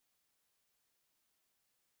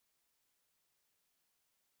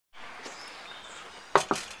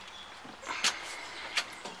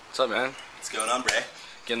up, man? What's going on, Bray?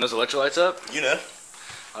 Getting those electrolytes up? You know.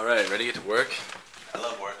 Alright, ready to get to work? I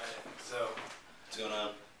love work. So, What's going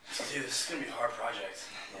on? dude, this is gonna be a hard project.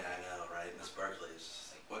 Yeah, I know, right? Miss Berkeley is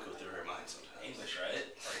just like, what goes through her mind sometimes? English, right?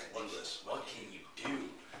 Like, English. What can you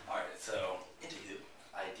do? Alright, so, Into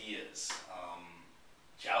ideas.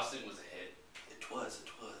 Jousting was a hit. It was.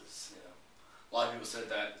 You know, a lot of people said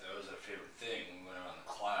that was their favorite thing when we went around the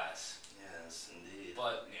class. Yes, indeed.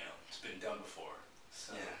 But, you know, it's been done before.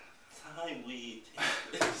 So, yeah. Time we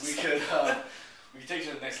we could take it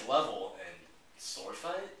to the next level and sword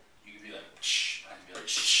fight. You could be like, I could be like,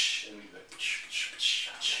 and we could be like,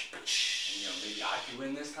 and, you know, maybe I could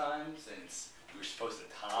win this time since we were supposed to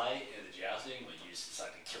tie in the jousting, but you just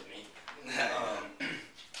decided to kill me.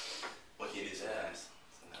 What can you do sometimes?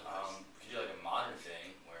 We could do like a modern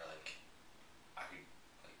thing where like I could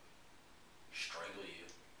like strangle you.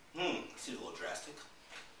 Seems a little drastic.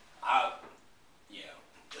 You know.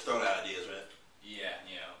 Just throwing out ideas, right? Yeah,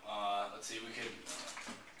 you know. Let's see. We could.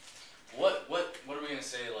 What are we gonna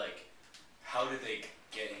say? Like, how did they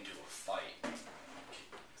get into a fight?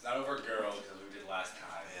 It's not over a girl because we did last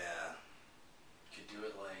time. Yeah. Could do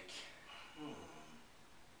it like.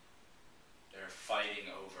 They're fighting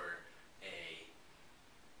over a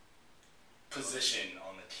position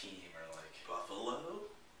on the team, or like Buffalo?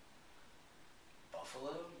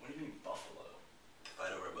 buffalo. What do you mean buffalo?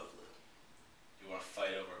 Fight over a buffalo. You want to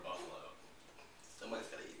fight over a buffalo? Somebody's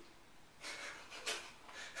gotta eat.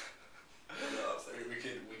 We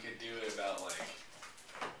could do it about like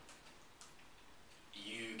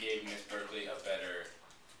you gave Miss Berkeley a better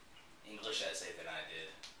English essay than I did.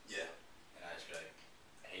 Yeah. And I just be like,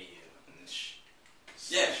 I hate you, and then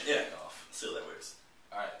Yeah. off. See how that works.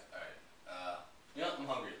 Alright. You know, I'm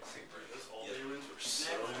hungry. Let's take a break. Those all day rooms were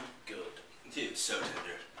so good. Dude, so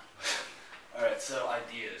tender. Alright, so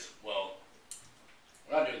ideas. Well,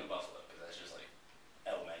 we're not doing the buffalo because that's just like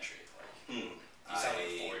elementary. Like, you sound like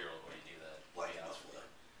a 4-year-old when you do that. Like buffalo.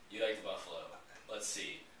 You like the buffalo. Let's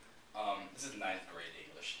see. This is 9th grade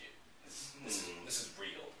English, dude. This is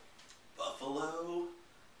real. Buffalo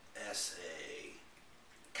essay.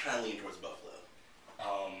 Kind of lean towards buffalo.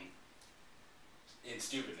 In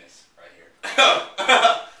stupidness, right here.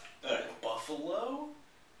 Alright. Buffalo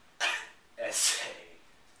essay.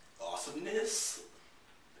 Awesomeness.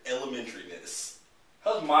 Elementariness.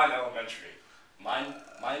 How's mine elementary? Mine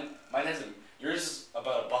has a. Yours is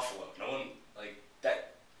about a buffalo. No one like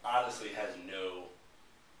that. Honestly, has no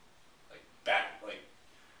like back like.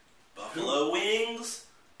 Buffalo wings.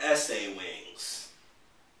 Essay wings.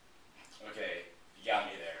 Okay, you got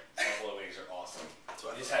me there. Buffalo wings are awesome. That's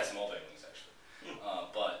what I This thought. has multi wings actually,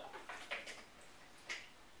 but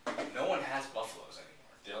no one has buffaloes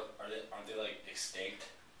anymore. Aren't they like extinct?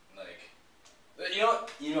 Like, you know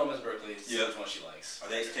what? You know Miss Berkeley. Yeah. Which one she likes? Are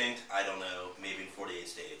they extinct? I don't know. Maybe in 48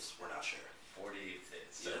 states. We're not sure. 48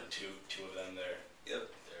 states. So Yep. two of them there. Yep.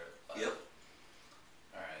 They're Yep.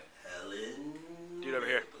 All right. Helen. Dude, over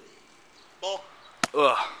here. Ball.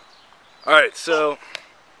 Ugh. Alright, so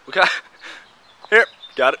we got here,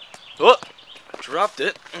 got it. Oh, dropped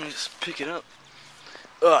it. Let me just pick it up.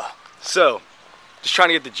 So just trying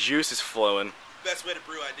to get the juices flowing. Best way to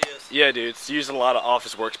brew ideas. Yeah, dude, it's using a lot of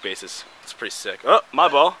office workspaces. It's pretty sick. Oh, my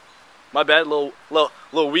ball. My bad, little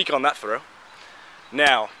weak on that throw.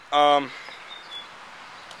 Now,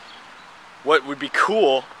 what would be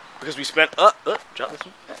cool, because we spent drop this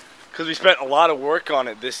one. Because we spent a lot of work on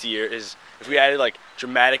it this year, is if we added like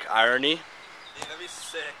dramatic irony. Yeah, that'd be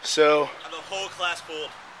sick. So Have the whole class fooled.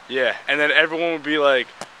 yeah, and then everyone would be like,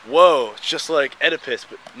 whoa, it's just like Oedipus,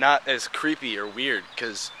 but not as creepy or weird,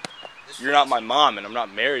 because you're not my mom and I'm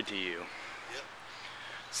not married to you. Yep.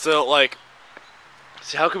 So like,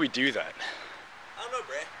 see, how could we do that? I don't know,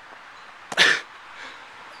 Bray.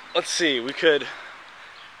 Let's see, we could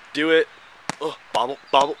do it, bobble,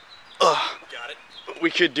 Got it. we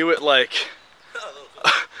could do it like,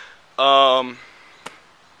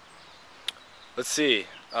 let's see,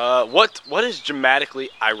 what is dramatically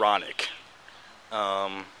ironic?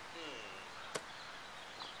 What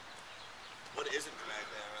isn't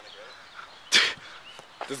dramatically ironic, right?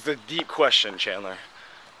 This is a deep question, Chandler.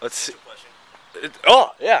 Let's see. Question.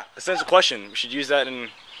 Oh, yeah, essential question. We should use that in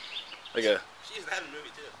like a, She's had a movie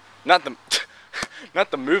too.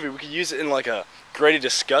 not the movie. We could use it in like a graded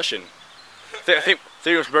discussion. I think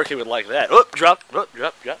Miss Berkeley would like that. Oh, drop. We're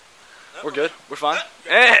good. We're fine.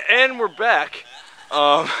 And we're back.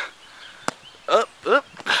 Up.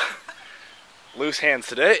 Loose hands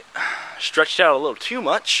today. Stretched out a little too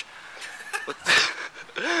much.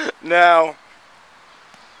 Now,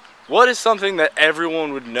 what is something that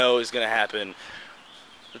everyone would know is going to happen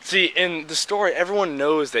Let's see, in the story, everyone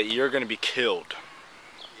knows that you're going to be killed.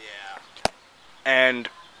 Yeah.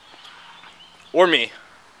 Or me.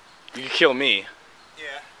 You can kill me.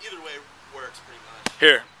 Yeah, either way works pretty much.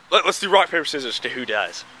 Here, let's do rock, paper, scissors to who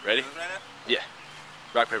dies. Ready? Right now? Yeah.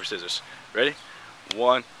 Rock, paper, scissors. Ready?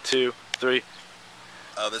 1, 2, 3.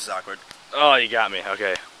 Oh, this is awkward. Oh, you got me.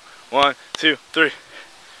 Okay. 1, 2, 3.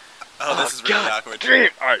 Oh, this is really God awkward. Damn.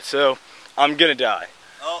 Alright, so I'm gonna die.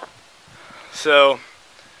 Oh. So,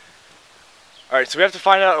 alright, so we have to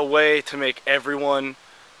find out a way to make everyone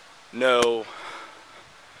know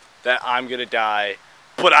that I'm gonna die,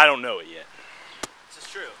 but I don't know it yet. This is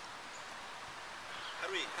true. How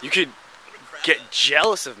do we... You could how do we craft get that?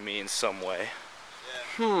 jealous of me in some way.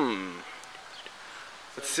 Yeah.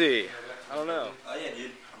 Let's see. I don't know. Oh yeah,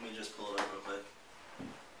 dude. Let me just pull it up real quick.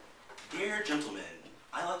 Dear gentlemen,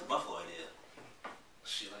 I like the buffalo idea.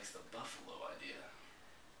 She likes the buffalo idea.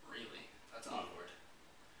 Really? That's awkward.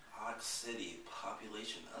 Ox City,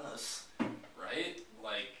 population us. Right?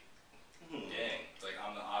 Like, dang. It's like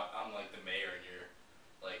I'm like the mayor and you're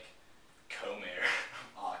like co-mayor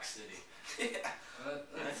of Ox City. Yeah.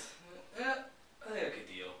 Yeah, I think I could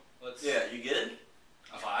deal. Let's. Yeah, you good?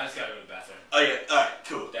 I'm fine. I just gotta go to the bathroom. Oh yeah. All right.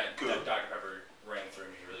 Cool. That Cool. Dr. Pepper ran through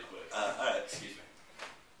me really quick. All right. Excuse me.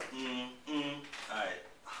 All right.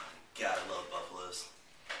 Gotta love buffaloes.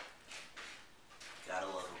 Gotta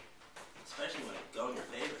love them, especially when it's going your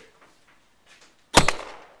favorite.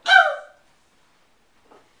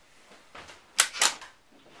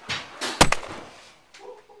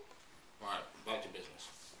 Alright, back to business.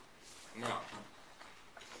 Now,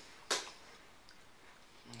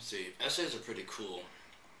 let's see. Essays are pretty cool.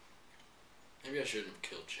 Maybe I shouldn't have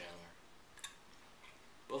killed Chandler.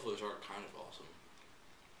 Buffaloes are kind of awesome.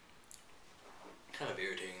 Kind of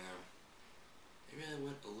irritating though. Maybe I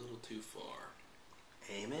went a little too far.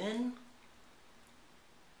 Amen.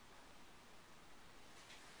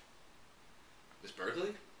 Miss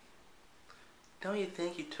Berkeley? Don't you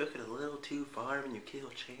think you took it a little too far when you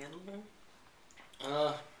killed Chandler?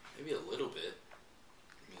 Maybe a little bit.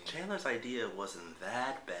 I mean, Chandler's idea wasn't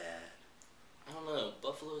that bad. I don't know.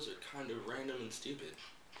 Buffaloes are kind of random and stupid.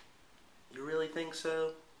 You really think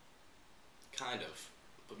so? Kind of.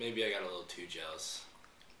 But maybe I got a little too jealous.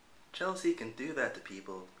 Jealousy can do that to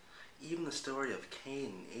people. Even the story of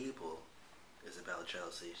Cain and Abel is about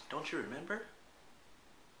jealousy. Don't you remember?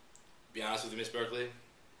 Be honest with you, Miss Berkeley,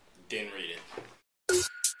 didn't read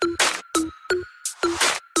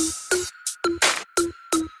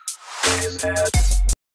it.